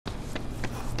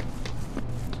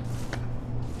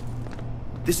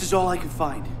This is all I can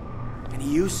find. Any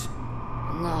use?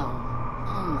 No.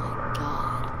 Oh my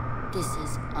god. This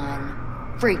is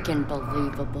unfreaking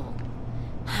believable.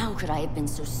 How could I have been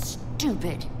so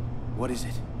stupid? What is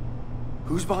it?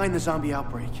 Who's behind the zombie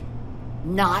outbreak?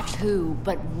 Not who,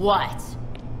 but what.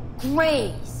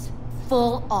 Greys.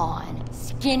 Full-on,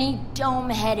 skinny,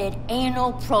 dome-headed,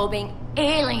 anal-probing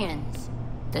aliens.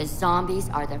 The zombies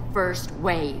are the first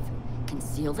wave.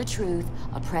 Conceal the truth,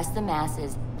 oppress the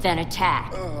masses, then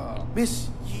attack. Miss,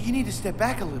 you need to step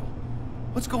back a little.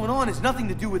 What's going on has nothing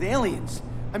to do with aliens.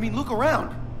 I mean, look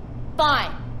around.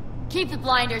 Fine. Keep the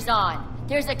blinders on.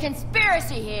 There's a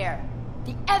conspiracy here.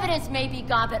 The evidence may be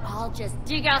gone, but I'll just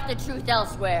dig out the truth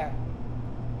elsewhere.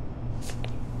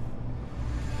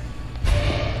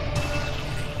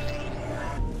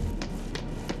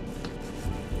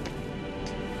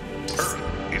 Earth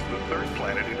is the third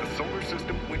planet in a solar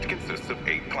system which consists of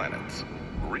 8 planets.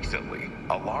 Recently,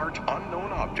 a large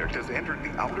unknown object has entered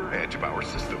the outer edge of our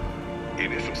system.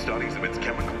 Initial studies of its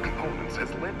chemical components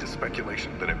has led to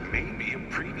speculation that it may be a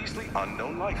previously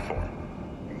unknown life form.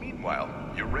 Meanwhile,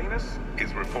 Uranus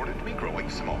is reported to be growing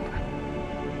smaller.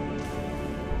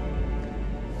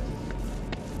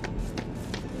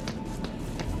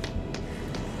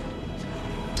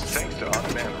 Thanks to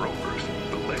unmanned rovers,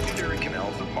 the legendary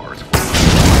canals of Mars were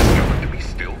discovered to be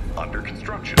still under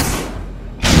construction.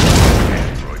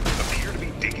 Androids appear to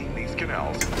be digging these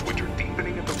canals, which are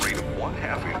deepening at the rate of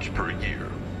 1/2 inch per year.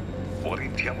 What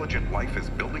intelligent life is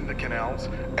building the canals,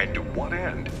 and to what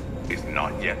end, is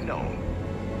not yet known.